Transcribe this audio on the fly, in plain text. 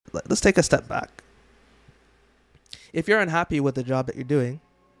let's take a step back. If you're unhappy with the job that you're doing,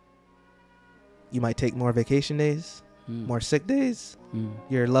 you might take more vacation days, more sick days.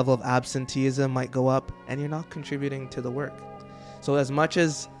 Your level of absenteeism might go up, and you're not contributing to the work. So as much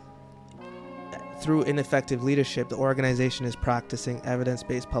as through ineffective leadership, the organization is practicing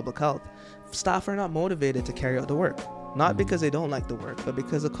evidence-based public health, staff are not motivated to carry out the work. Not because they don't like the work, but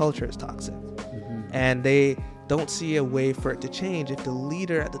because the culture is toxic. And they don't see a way for it to change if the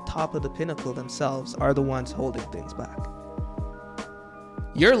leader at the top of the pinnacle themselves are the ones holding things back.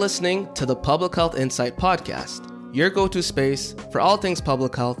 You're listening to the Public Health Insight Podcast, your go-to space for all things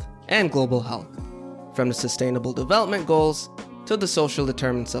public health and global health, from the Sustainable Development Goals to the social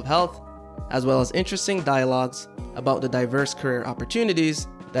determinants of health, as well as interesting dialogues about the diverse career opportunities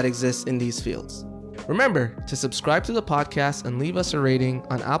that exist in these fields. Remember to subscribe to the podcast and leave us a rating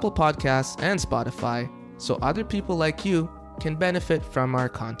on Apple Podcasts and Spotify so other people like you can benefit from our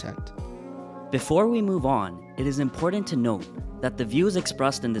content. Before we move on, it is important to note that the views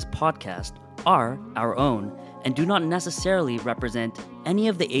expressed in this podcast are our own and do not necessarily represent any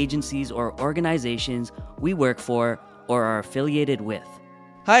of the agencies or organizations we work for or are affiliated with.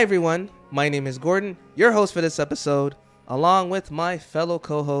 Hi everyone, my name is Gordon, your host for this episode, along with my fellow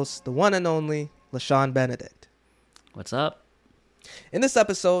co-host, the one and only LaShawn Benedict. What's up? In this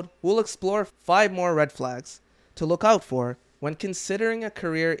episode, we'll explore 5 more red flags to look out for when considering a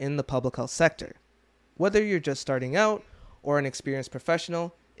career in the public health sector. Whether you're just starting out or an experienced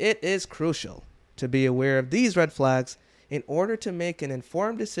professional, it is crucial to be aware of these red flags in order to make an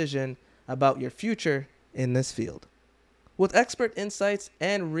informed decision about your future in this field. With expert insights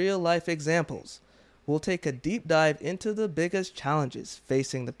and real-life examples, we'll take a deep dive into the biggest challenges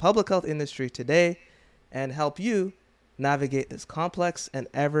facing the public health industry today and help you navigate this complex and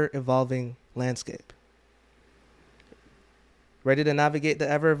ever-evolving landscape. Ready to navigate the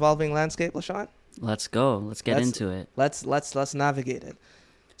ever-evolving landscape, LaShawn? Let's go. Let's get into it. Let's navigate it.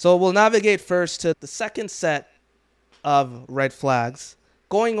 So we'll navigate first to the second set of red flags,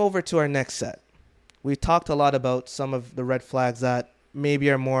 going over to our next set. We talked a lot about some of the red flags that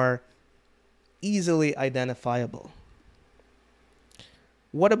maybe are more easily identifiable.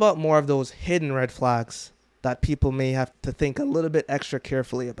 What about more of those hidden red flags that people may have to think a little bit extra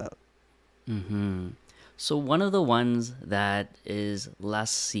carefully about? So one of the ones that is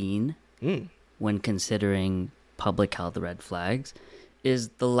less seen when considering public health red flags is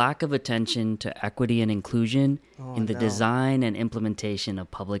the lack of attention to equity and inclusion in the design and implementation of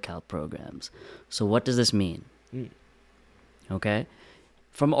public health programs. So what does this mean? Okay.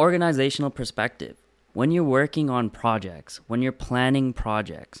 From an organizational perspective, when you're working on projects, when you're planning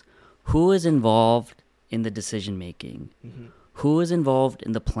projects, who is involved in the decision making? Who is involved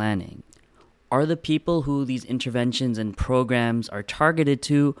in the planning? Are the people who these interventions and programs are targeted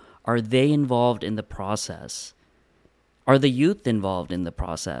to, are they involved in the process? Are the youth involved in the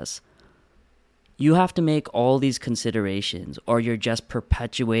process? You have to make all these considerations, or you're just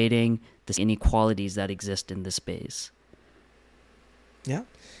perpetuating the inequalities that exist in the space. Yeah.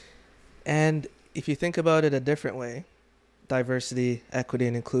 And if you think about it a different way, diversity, equity,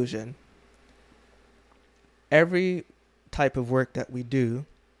 and inclusion, every type of work that we do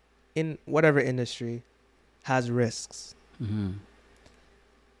in whatever industry has risks.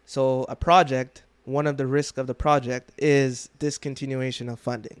 So a project, one of the risks of the project is discontinuation of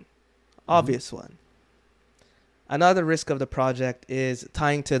funding. Obvious one. Another risk of the project is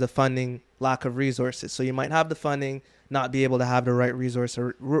tying to the funding lack of resources. So you might have the funding, not be able to have the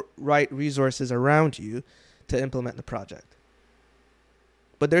right resources around you to implement the project.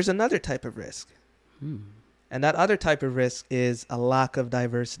 But there's another type of risk. And that other type of risk is a lack of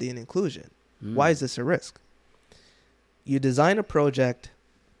diversity and inclusion. Why is this a risk? You design a project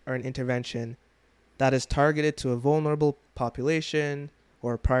or an intervention that is targeted to a vulnerable population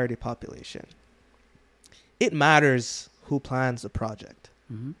or a priority population. It matters who plans the project.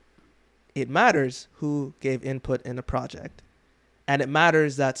 It matters who gave input in the project. And it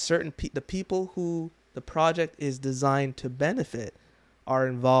matters that the people who the project is designed to benefit are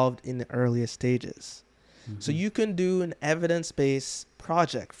involved in the earliest stages. So you can do an evidence-based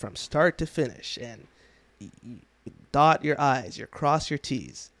project from start to finish and you dot your I's, you cross your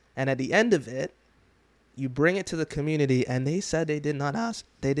T's. And at the end of it, you bring it to the community and they said they didn't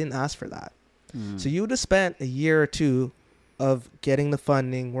ask for that. So you would have spent a year or two of getting the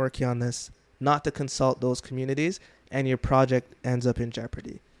funding, working on this, not to consult those communities, and your project ends up in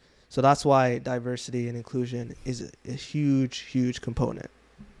jeopardy. So that's why diversity and inclusion is a huge, huge component.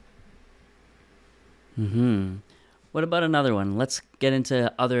 What about another one? Let's get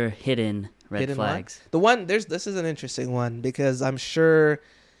into other hidden red flags. This is an interesting one because I'm sure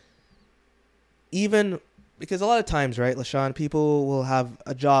even because a lot of times, right, LaShawn, people will have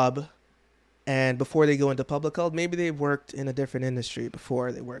a job, and before they go into public health, maybe they've worked in a different industry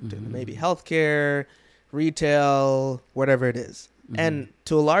before. They worked in maybe healthcare, retail, whatever it is. And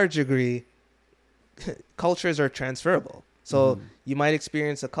to a large degree, cultures are transferable. So you might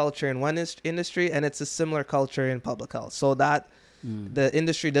experience a culture in one industry, and it's a similar culture in public health. So that the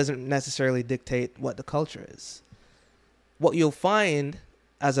industry doesn't necessarily dictate what the culture is. What you'll find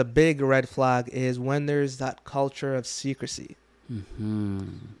as a big red flag is when there's that culture of secrecy.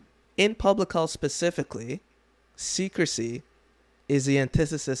 In public health specifically, secrecy is the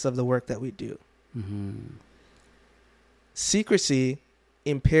antithesis of the work that we do. Secrecy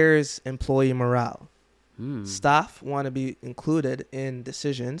impairs employee morale. Staff want to be included in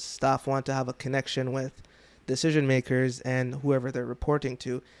decisions. Staff want to have a connection with decision makers and whoever they're reporting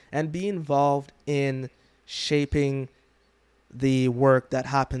to, and be involved in shaping the work that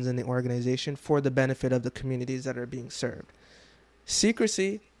happens in the organization for the benefit of the communities that are being served.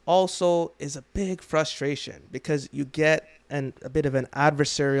 Secrecy also is a big frustration because you get a bit of an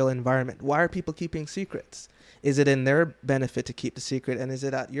adversarial environment. Why are people keeping secrets? Is it in their benefit to keep the secret, and is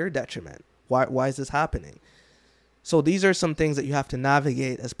it at your detriment? Why is this happening? So these are some things that you have to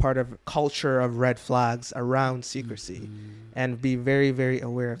navigate as part of culture of red flags around secrecy, and be very, very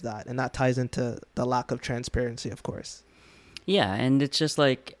aware of that. And that ties into the lack of transparency, of course. Yeah, and it's just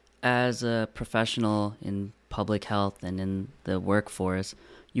like, as a professional in public health and in the workforce,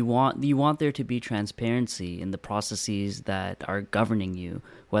 you want there to be transparency in the processes that are governing you,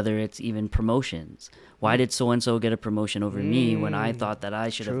 whether it's even promotions. Why did so-and-so get a promotion over me when I thought that I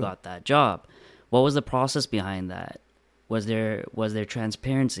should have got that job? What was the process behind that? Was there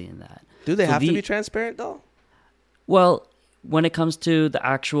transparency in that? Do they have to be transparent, though? Well, when it comes to the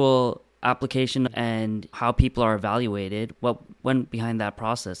actual application and how people are evaluated, what went behind that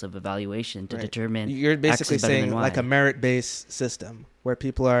process of evaluation to determine... You're basically saying like a merit-based system where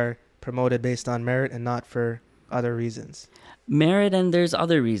people are promoted based on merit and not for other reasons. Merit, and there's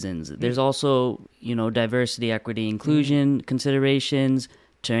other reasons. There's also, diversity, equity, inclusion considerations,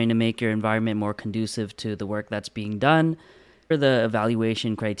 trying to make your environment more conducive to the work that's being done. Where the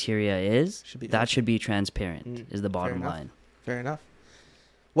evaluation criteria is, that should be transparent, is the bottom line. Fair enough.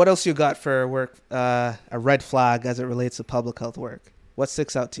 What else you got for work, a red flag as it relates to public health work? What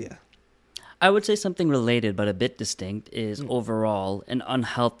sticks out to you? I would say something related but a bit distinct is overall an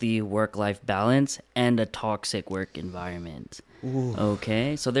unhealthy work-life balance and a toxic work environment. Ooh.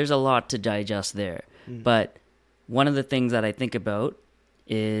 Okay, so there's a lot to digest there. But one of the things that I think about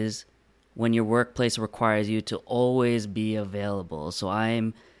is when your workplace requires you to always be available. So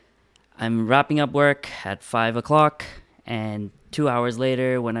I'm wrapping up work at 5 o'clock, and 2 hours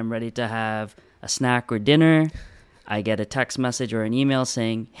later, when I'm ready to have a snack or dinner, I get a text message or an email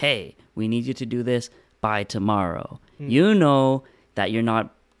saying, hey, we need you to do this by tomorrow. You know that you're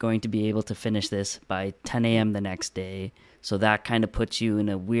not going to be able to finish this by 10 a.m. the next day. So that kind of puts you in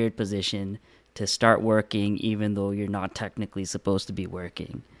a weird position to start working even though you're not technically supposed to be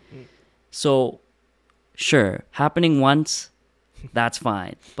working. So, sure, happening once, that's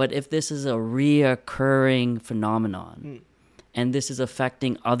fine. But if this is a reoccurring phenomenon and this is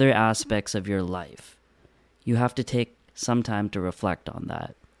affecting other aspects of your life, you have to take some time to reflect on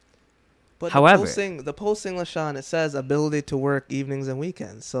that. But however, the posting, LaShawn, it says ability to work evenings and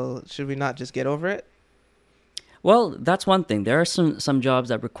weekends. So should we not just get over it? Well, that's one thing. There are some jobs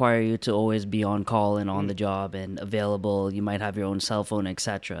that require you to always be on call and on the job and available. You might have your own cell phone,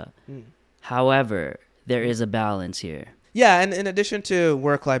 etc. However, there is a balance here. Yeah, and in addition to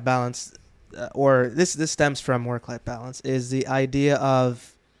work-life balance, or this stems from work-life balance, is the idea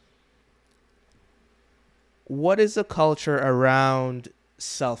of what is the culture around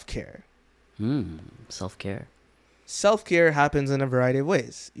self-care? Self-care. Self-care happens in a variety of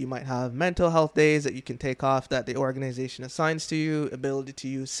ways. You might have mental health days that you can take off that the organization assigns to you, ability to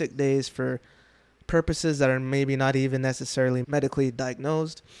use sick days for purposes that are maybe not even necessarily medically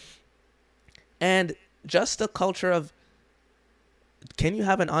diagnosed. And just a culture of, can you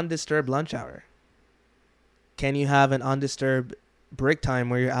have an undisturbed lunch hour? Can you have an undisturbed break time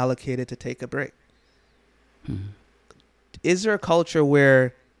where you're allocated to take a break? Is there a culture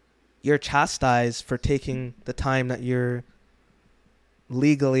where you're chastised for taking the time that you're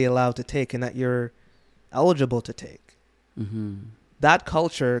legally allowed to take and that you're eligible to take? That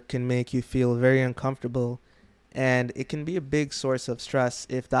culture can make you feel very uncomfortable, and it can be a big source of stress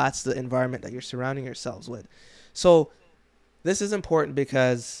if that's the environment that you're surrounding yourselves with. So this is important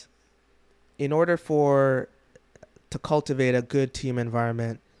because in order to cultivate a good team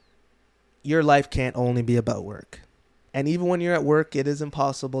environment, your life can't only be about work. And even when you're at work, it is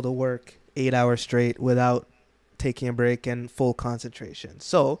impossible to work 8 hours straight without taking a break and full concentration.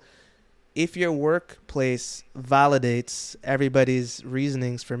 So if your workplace validates everybody's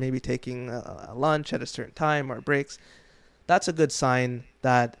reasonings for maybe taking a lunch at a certain time or breaks, that's a good sign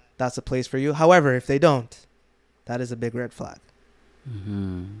that that's a place for you. However, if they don't, that is a big red flag.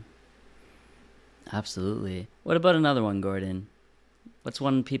 Mm-hmm. Absolutely. What about another one, Gordon? What's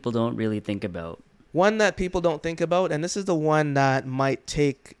one people don't really think about? One that people don't think about, and this is the one that might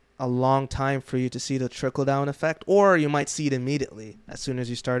take a long time for you to see the trickle-down effect, or you might see it immediately as soon as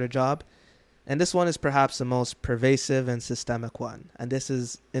you start a job. And this one is perhaps the most pervasive and systemic one, and this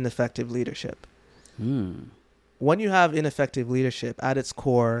is ineffective leadership. When you have ineffective leadership, at its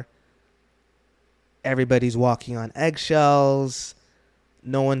core, everybody's walking on eggshells.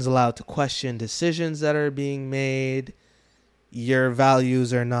 No one's allowed to question decisions that are being made. Your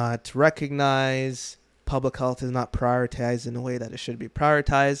values are not recognized. Public health is not prioritized in a way that it should be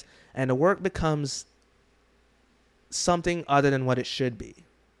prioritized. And the work becomes something other than what it should be.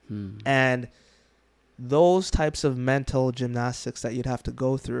 And those types of mental gymnastics that you'd have to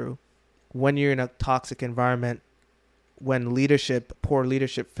go through when you're in a toxic environment, when poor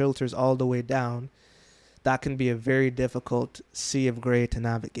leadership filters all the way down, that can be a very difficult sea of gray to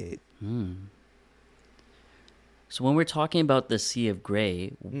navigate. So when we're talking about the sea of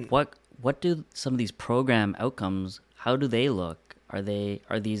gray, what do some of these program outcomes, how do they look? Are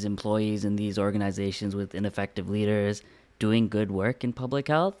these employees in these organizations with ineffective leaders doing good work in public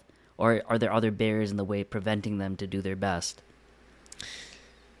health? Or are there other barriers in the way preventing them to do their best?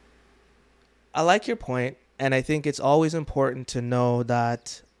 I like your point, and I think it's always important to know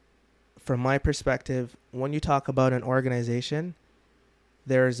that, from my perspective, when you talk about an organization,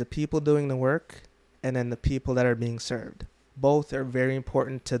 there's the people doing the work and then the people that are being served. Both are very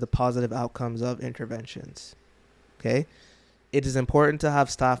important to the positive outcomes of interventions. Okay? It is important to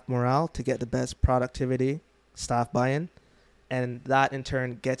have staff morale to get the best productivity, staff buy-in, and that in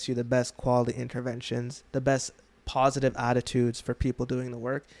turn gets you the best quality interventions, the best positive attitudes for people doing the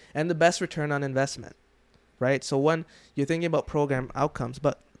work, and the best return on investment, right? So when you're thinking about program outcomes,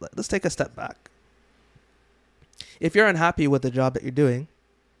 but let's take a step back. If you're unhappy with the job that you're doing,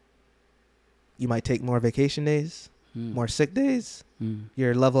 you might take more vacation days, more sick days,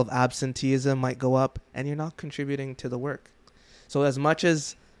 your level of absenteeism might go up, and you're not contributing to the work. So as much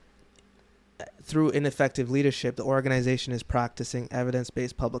as through ineffective leadership, the organization is practicing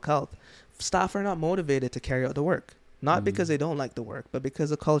evidence-based public health, staff are not motivated to carry out the work. Not because they don't like the work, but because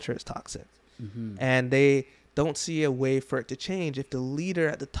the culture is toxic. And they don't see a way for it to change if the leader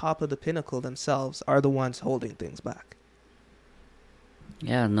at the top of the pinnacle themselves are the ones holding things back.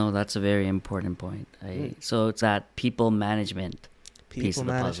 Yeah, no, that's a very important point. So it's that people management piece of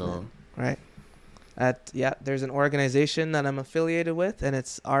the puzzle. Right. There's an organization that I'm affiliated with, and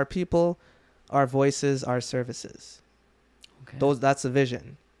it's our people, our voices, our services. Okay. That's the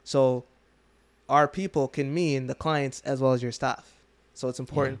vision. So our people can mean the clients as well as your staff. So it's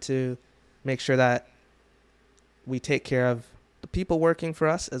important to make sure that we take care of the people working for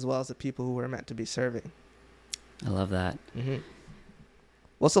us as well as the people who we're meant to be serving. I love that.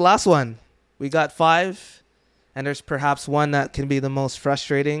 What's the last one? We got 5, and there's perhaps one that can be the most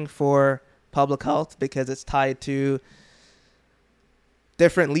frustrating for public health because it's tied to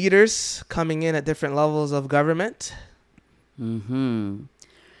different leaders coming in at different levels of government.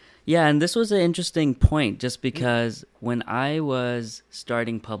 Yeah, and this was an interesting point just because when I was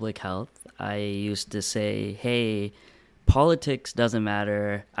starting public health, I used to say, hey, politics doesn't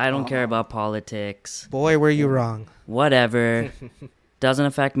matter. I don't care about politics. Boy, were you wrong. Whatever. Doesn't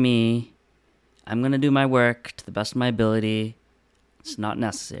affect me. I'm going to do my work to the best of my ability. It's not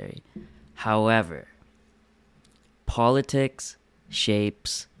necessary. However, politics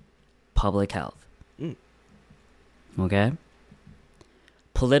shapes public health. Okay?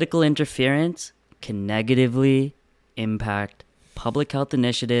 Political interference can negatively impact public health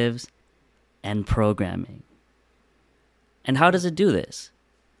initiatives and programming. And how does it do this?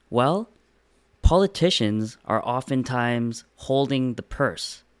 Well, politicians are oftentimes holding the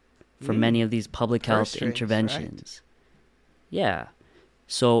purse for many of these public health interventions. Right. Yeah.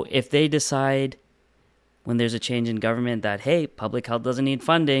 So if they decide when there's a change in government that, hey, public health doesn't need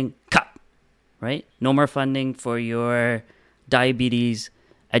funding, cut, right? No more funding for your diabetes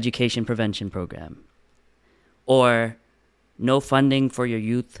education prevention program. Or no funding for your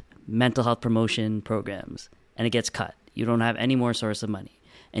youth mental health promotion programs. And it gets cut. You don't have any more source of money.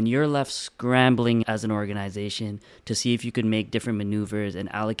 And you're left scrambling as an organization to see if you can make different maneuvers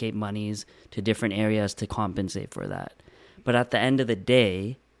and allocate monies to different areas to compensate for that. But at the end of the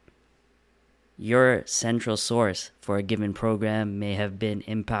day, your central source for a given program may have been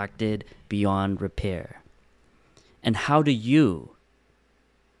impacted beyond repair. And how do you,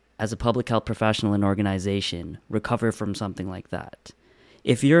 as a public health professional and organization, recover from something like that?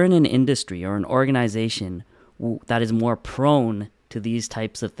 If you're in an industry or an organization that is more prone to these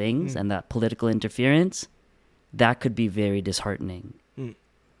types of things and that political interference, that could be very disheartening.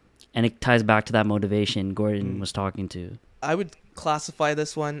 And it ties back to that motivation Gordon was talking to. I would classify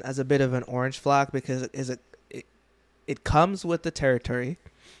this one as a bit of an orange flag because it comes with the territory.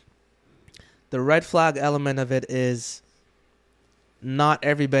 The red flag element of it is not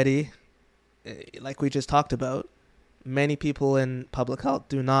everybody, like we just talked about, many people in public health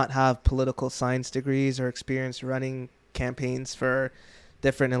do not have political science degrees or experience running campaigns for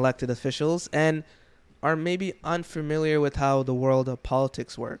different elected officials and are maybe unfamiliar with how the world of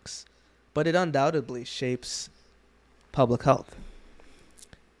politics works, but it undoubtedly shapes public health.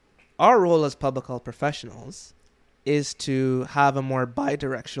 Our role as public health professionals is to have a more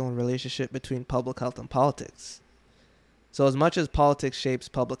bidirectional relationship between public health and politics. So as much as politics shapes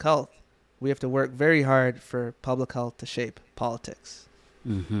public health, we have to work very hard for public health to shape politics.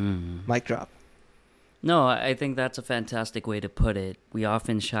 Mic drop. No, I think that's a fantastic way to put it. We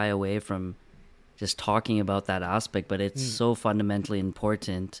often shy away from just talking about that aspect, but it's so fundamentally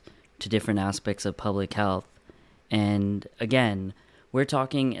important to different aspects of public health. And again, we're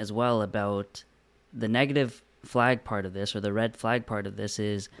talking as well about the negative flag part of this, or the red flag part of this,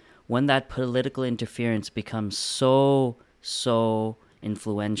 is when that political interference becomes so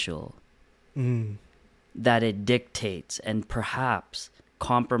influential that it dictates and perhaps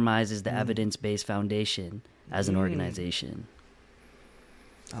compromises the evidence-based foundation as an organization.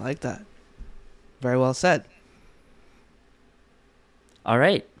 I like that. Very well said. All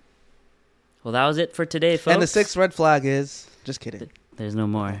right. Well, that was it for today, folks. And the sixth red flag is... Just kidding. There's no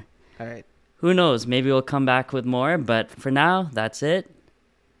more. All right. Who knows? Maybe we'll come back with more, but for now, that's it.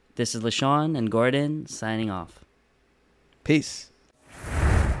 This is LaShawn and Gordon signing off. Peace.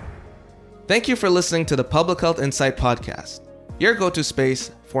 Thank you for listening to the Public Health Insight Podcast, your go-to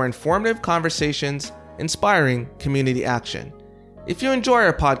space for informative conversations, inspiring community action. If you enjoy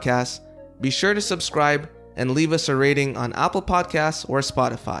our podcast, be sure to subscribe and leave us a rating on Apple Podcasts or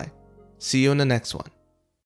Spotify. See you in the next one.